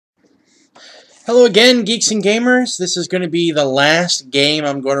Hello again, geeks and gamers. This is going to be the last game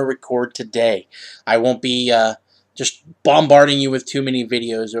I'm going to record today. I won't be just bombarding you with too many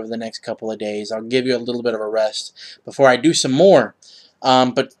videos over the next couple of days. I'll give you a little bit of a rest before I do some more.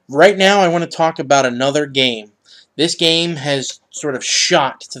 But right now I want to talk about another game. This game has sort of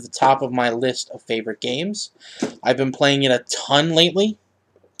shot to the top of my list of favorite games. I've been playing it a ton lately.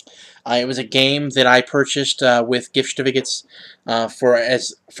 It was a game that I purchased with gift certificates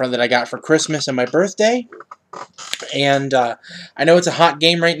that I got for Christmas and my birthday. And I know it's a hot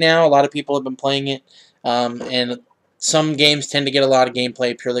game right now. A lot of people have been playing it, and some games tend to get a lot of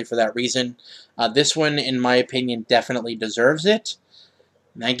gameplay purely for that reason. This one, in my opinion, definitely deserves it.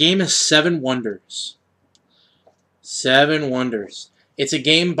 And that game is Seven Wonders. Seven Wonders. It's a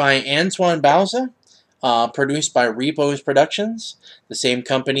game by Antoine Bauza, produced by Repos Productions, the same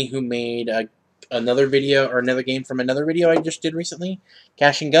company who made another video or another game from another video I just did recently,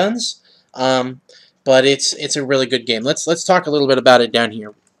 Cash and Guns. But it's a really good game. Let's talk a little bit about it down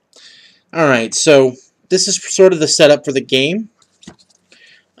here. All right, so this is sort of the setup for the game.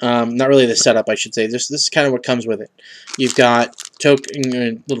 Not really the setup, I should say. This is kind of what comes with it. You've got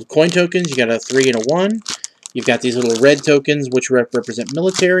little coin tokens. You got a 3 and a 1. You've got these little red tokens, which represent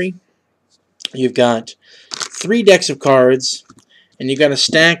military. You've got 3 decks of cards, and you've got a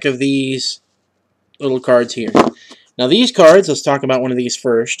stack of these little cards here. Now these cards, let's talk about one of these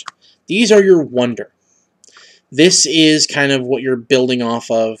first. These are your wonder. This is kind of what you're building off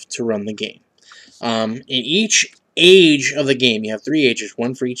of to run the game. In each age of the game, you have 3 ages,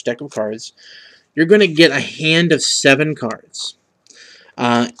 1 for each deck of cards. You're going to get a hand of 7 cards.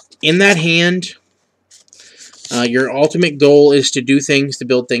 In that hand, your ultimate goal is to do things, to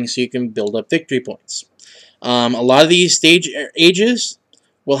build things so you can build up victory points. A lot of these ages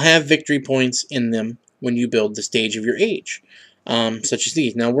will have victory points in them when you build the stage of your age, such as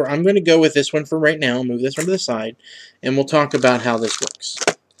these. Now, I'm going to go with this one for right now. I'll move this one to the side, and we'll talk about how this works.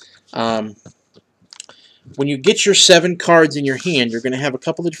 When you get your 7 cards in your hand, you're going to have a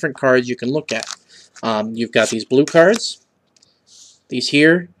couple of different cards you can look at. You've got these blue cards. These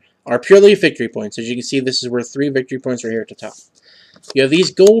here are purely victory points. As you can see, this is worth 3 victory points right here at the top. You have these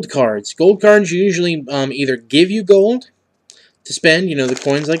gold cards. Gold cards usually either give you gold to spend, the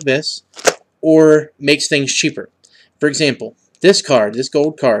coins like this, or makes things cheaper. For example, this card, this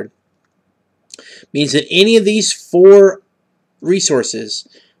gold card, means that any of these 4 resources,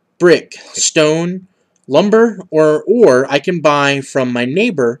 brick, stone, lumber, or ore, I can buy from my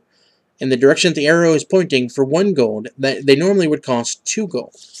neighbor in the direction that the arrow is pointing for 1 gold. That they normally would cost 2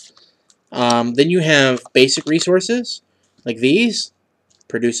 gold. Then you have basic resources, like these,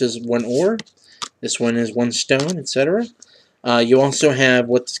 produces 1 ore. This one is 1 stone, etc. You also have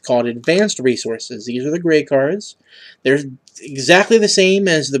what's called advanced resources. These are the gray cards. They're exactly the same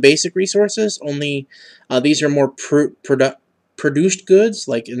as the basic resources, only these are more produced goods,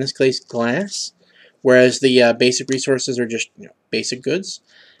 like in this case glass, whereas the basic resources are just basic goods.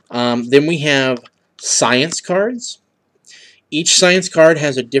 Then we have science cards. Each science card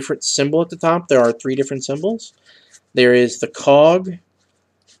has a different symbol at the top. There are 3 different symbols. There is the cog.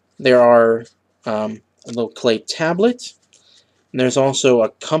 There are a little clay tablet. And there's also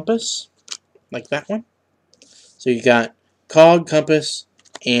a compass, like that one. So you got cog, compass,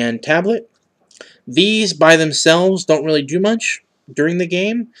 and tablet. These by themselves don't really do much during the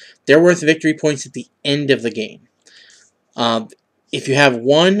game. They're worth victory points at the end of the game. If you have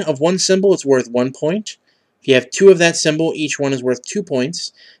 1 of 1 symbol, it's worth 1 point. If you have 2 of that symbol, each one is worth 2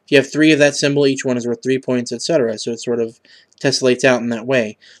 points. If you have 3 of that symbol, each one is worth 3 points, etc. So it sort of tessellates out in that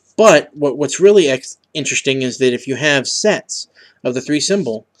way. But what's really interesting is that if you have sets of the 3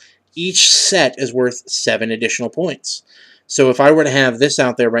 symbol, each set is worth 7 additional points. So if I were to have this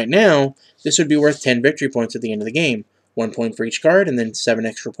out there right now, this would be worth 10 victory points at the end of the game. 1 point for each card, and then 7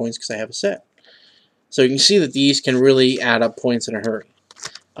 extra points because I have a set. So you can see that these can really add up points in a hurry.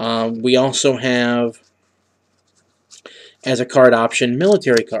 We also have, as a card option,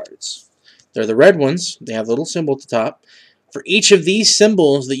 military cards. They're the red ones. They have a little symbol at the top. For each of these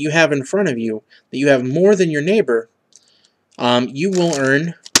symbols that you have in front of you, that you have more than your neighbor, you will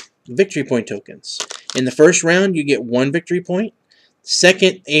earn victory point tokens. In the first round, you get 1 victory point.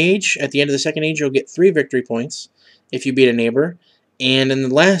 Second age, at the end of the second age, you'll get 3 victory points if you beat a neighbor. And in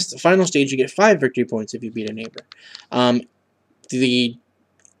the final stage, you get 5 victory points if you beat a neighbor.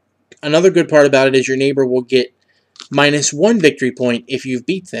 Another good part about it is your neighbor will get -1 victory point if you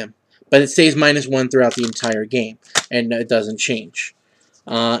beat them. But it stays -1 throughout the entire game, and it doesn't change.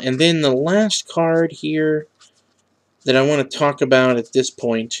 And then the last card here that I want to talk about at this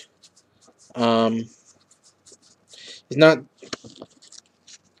point is not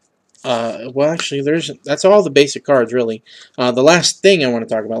Well, actually, that's all the basic cards, really. The last thing I want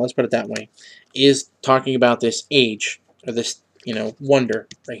to talk about, let's put it that way, is talking about this age, or this, wonder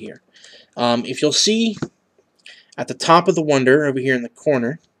right here. If you'll see at the top of the wonder, over here in the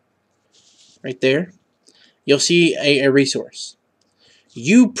corner, right there, you'll see a resource.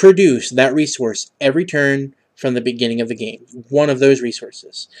 You produce that resource every turn from the beginning of the game. One of those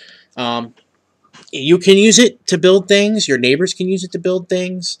resources. Um, you can use it to build things. Your neighbors can use it to build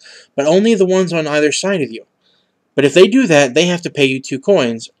things. But only the ones on either side of you. But if they do that, they have to pay you 2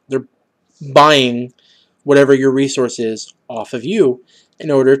 coins. They're buying whatever your resource is off of you in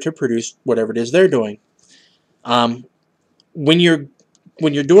order to produce whatever it is they're doing. When you're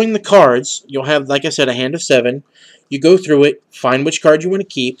doing the cards, you'll have, like I said, a hand of 7. You go through it, find which card you want to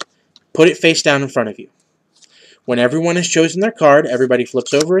keep, put it face down in front of you. When everyone has chosen their card, everybody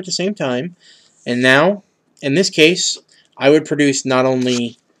flips over at the same time. And now, in this case, I would produce not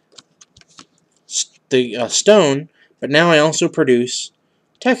only the stone, but now I also produce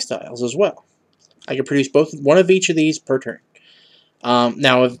textiles as well. I can produce one of each of these per turn.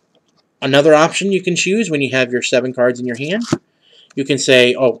 Now, another option you can choose when you have your 7 cards in your hand, you can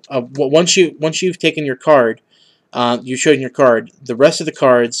say, once you've taken your card, you've shown your card, the rest of the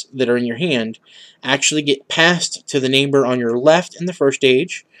cards that are in your hand actually get passed to the neighbor on your left in the first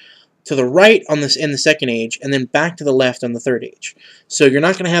age, to the right in the second age, and then back to the left on the third age. So you're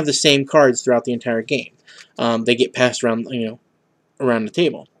not going to have the same cards throughout the entire game. They get passed around, around the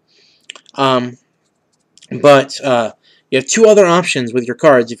table. But you have 2 other options with your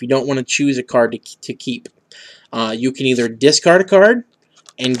cards if you don't want to choose a card to keep. You can either discard a card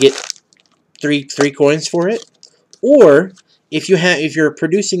and get three coins for it, or if you're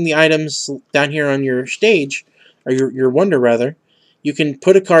producing the items down here on your stage, or your wonder rather, you can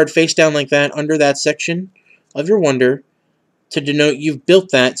put a card face down like that under that section of your wonder to denote you've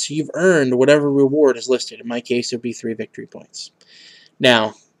built that, so you've earned whatever reward is listed. In my case, it would be 3 victory points.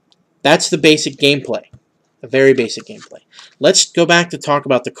 Now, that's the basic gameplay. A very basic gameplay. Let's go back to talk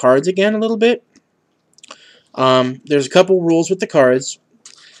about the cards again a little bit. There's a couple rules with the cards.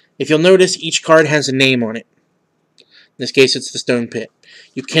 If you'll notice, each card has a name on it. In this case, it's the Stone Pit.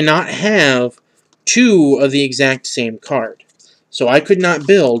 You cannot have 2 of the exact same card. So I could not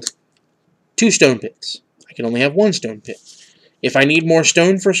build 2 Stone Pits. I can only have 1 Stone Pit. If I need more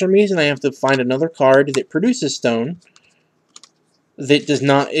stone for some reason, I have to find another card that produces stone that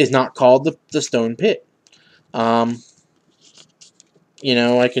is not called the Stone Pit. There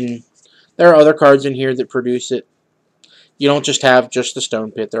are other cards in here that produce it. You don't just have just the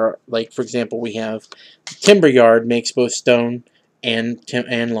Stone Pit. There are, like, for example, we have Timber Yard makes both stone and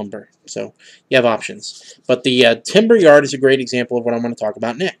lumber. So you have options. But the Timber Yard is a great example of what I'm going to talk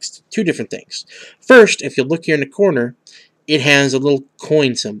about next. 2 different things. First, if you look here in the corner, it has a little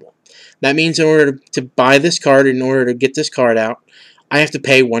coin symbol. That means in order to buy this card, in order to get this card out, I have to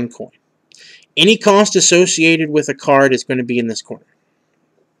pay 1 coin. Any cost associated with a card is going to be in this corner.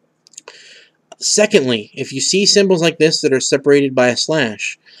 Secondly, if you see symbols like this that are separated by a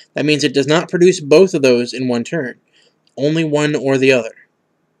slash, that means it does not produce both of those in one turn. Only one or the other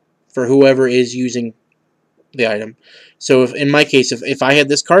for whoever is using the item. So in my case, if I had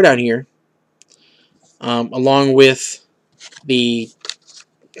this card out here, along with the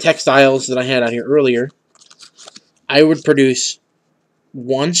textiles that I had out here earlier, I would produce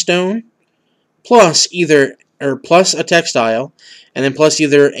 1 stone plus plus a textile, and then plus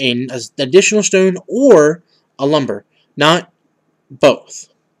either an additional stone or a lumber. Not both,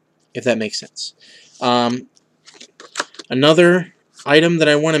 if that makes sense. Another item that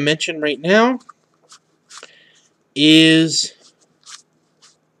I want to mention right now is,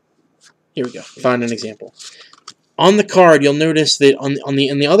 here we go, found an example. On the card, you'll notice that on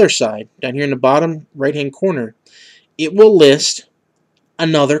the other side, down here in the bottom right-hand corner, it will list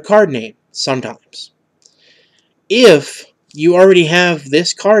another card name sometimes. If you already have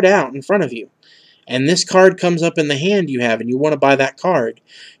this card out in front of you, and this card comes up in the hand you have, and you want to buy that card,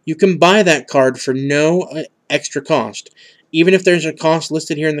 you can buy that card for no extra cost. Even if there's a cost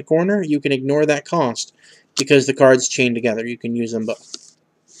listed here in the corner, you can ignore that cost because the cards chain together. You can use them both.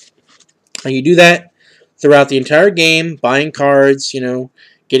 And you do that throughout the entire game, buying cards,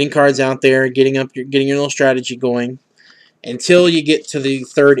 getting cards out there, getting your little strategy going, until you get to the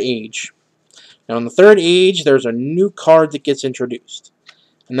 3rd age. Now, in the 3rd age, there's a new card that gets introduced.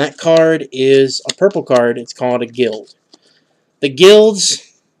 And that card is a purple card. It's called a guild. The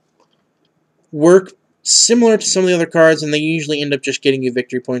guilds work similar to some of the other cards, and they usually end up just getting you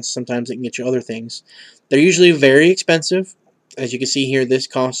victory points. Sometimes they can get you other things. They're usually very expensive. As you can see here, this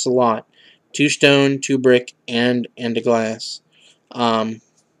costs a lot. 2 stone, 2 brick, and a glass.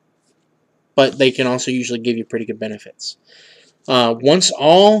 but they can also usually give you pretty good benefits. Once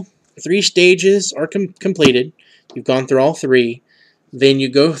all 3 stages are completed, you've gone through all 3, then you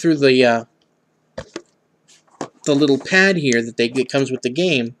go through the little pad here that comes with the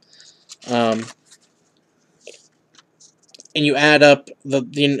game, and you add up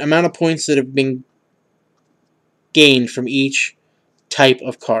the amount of points that have been gained from each type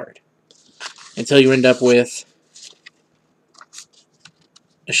of card until you end up with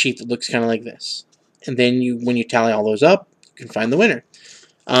a sheet that looks kind of like this. And then when you tally all those up, you can find the winner.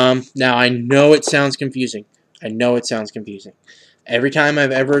 Now, I know it sounds confusing. I know it sounds confusing. Every time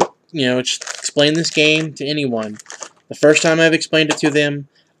I've ever, explained this game to anyone, the first time I've explained it to them,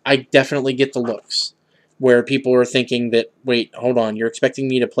 I definitely get the looks where people are thinking that, wait, hold on, you're expecting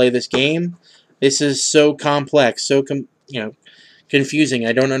me to play this game? This is so complex, so confusing.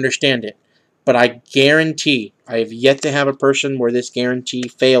 I don't understand it. But I guarantee, I have yet to have a person where this guarantee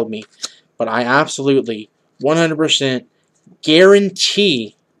failed me, but I absolutely, 100%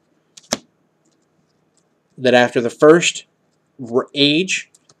 guarantee that after the first age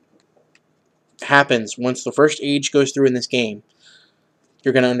happens, once the first age goes through in this game,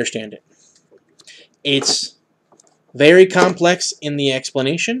 you're going to understand it. It's very complex in the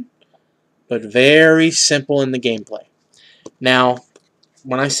explanation, but very simple in the gameplay. Now,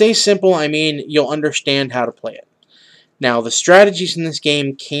 when I say simple, I mean you'll understand how to play it. Now, the strategies in this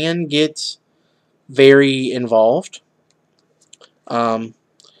game can get very involved,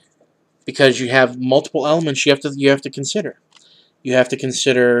 because you have multiple elements you have to consider. You have to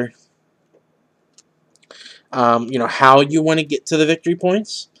consider, how you want to get to the victory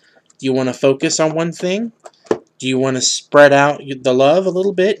points. Do you want to focus on one thing? Do you want to spread out the love a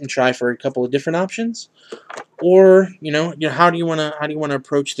little bit and try for a couple of different options? Or, how do you want to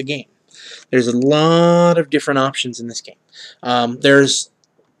approach the game? There's a lot of different options in this game. There's,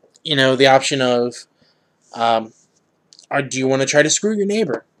 the option of, do you want to try to screw your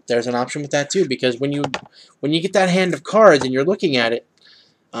neighbor? There's an option with that too, because when you get that hand of cards and you're looking at it,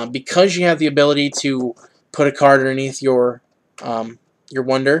 because you have the ability to put a card underneath your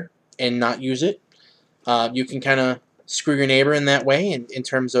wonder and not use it, you can kind of screw your neighbor in that way, in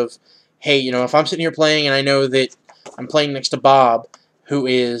terms of, hey, if I'm sitting here playing and I know that I'm playing next to Bob, who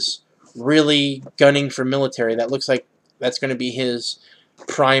is really gunning for military, that looks like that's going to be his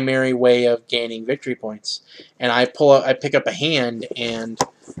primary way of gaining victory points, and I pick up a hand, and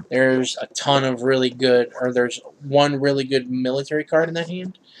there's a ton of really good, or there's one really good military card in that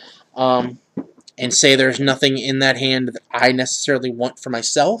hand, and say there's nothing in that hand that I necessarily want for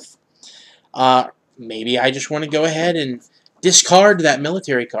myself, maybe I just want to go ahead and discard that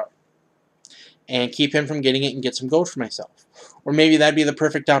military card and keep him from getting it and get some gold for myself. Or maybe that'd be the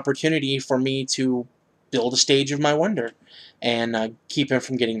perfect opportunity for me to build a stage of my wonder and keep him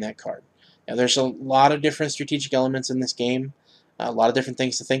from getting that card. Now, there's a lot of different strategic elements in this game, a lot of different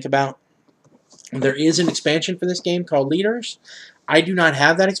things to think about. There is an expansion for this game called Leaders. I do not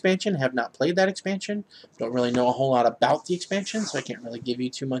have that expansion, have not played that expansion, don't really know a whole lot about the expansion, so I can't really give you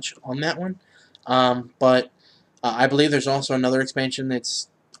too much on that one. But I believe there's also another expansion that's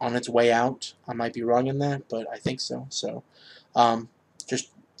on its way out. I might be wrong in that, but I think so. So just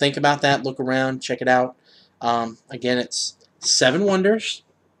think about that, look around, check it out. Again, it's 7 Wonders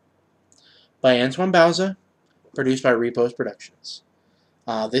by Antoine Bauza, produced by Repos Productions.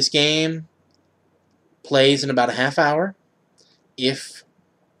 This game plays in about a half hour if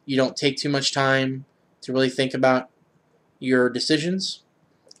you don't take too much time to really think about your decisions.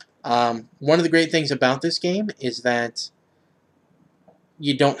 One of the great things about this game is that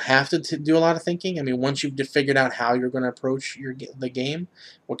you don't have to do a lot of thinking. I mean, once you've figured out how you're going to approach the game,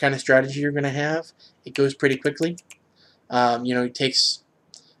 what kind of strategy you're going to have, it goes pretty quickly. It takes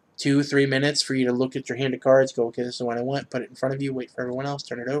 2-3 minutes for you to look at your hand of cards, go, okay, this is the one I want, put it in front of you, wait for everyone else,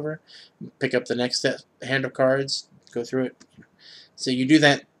 turn it over, pick up the next hand of cards, go through it. So you do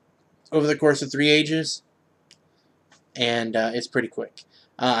that over the course of 3 ages, and it's pretty quick.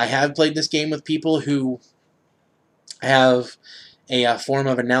 I have played this game with people who have a form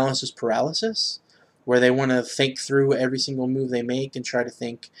of analysis paralysis, where they want to think through every single move they make and try to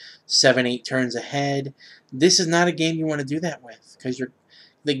think 7-8 turns ahead. This is not a game you want to do that with, because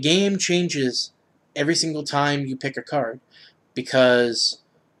the game changes every single time you pick a card, because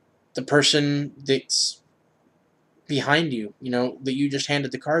the person that's behind you, that you just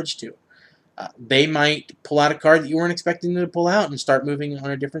handed the cards to, they might pull out a card that you weren't expecting them to pull out and start moving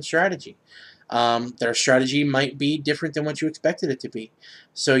on a different strategy. Their strategy might be different than what you expected it to be.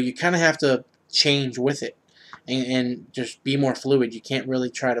 So you kind of have to change with it and just be more fluid. You can't really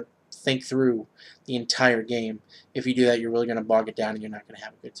try to think through the entire game. If you do that, you're really going to bog it down and you're not going to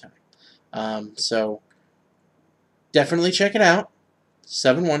have a good time. So definitely check it out.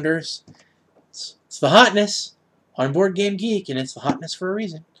 Seven Wonders. It's the hotness on Board Game Geek, and it's the hotness for a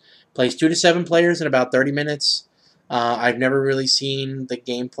reason. Plays 2 to 7 players in about 30 minutes. I've never really seen the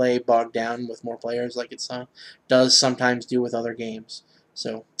gameplay bogged down with more players like it does sometimes do with other games.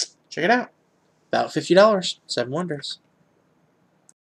 So check it out. About $50. Seven Wonders.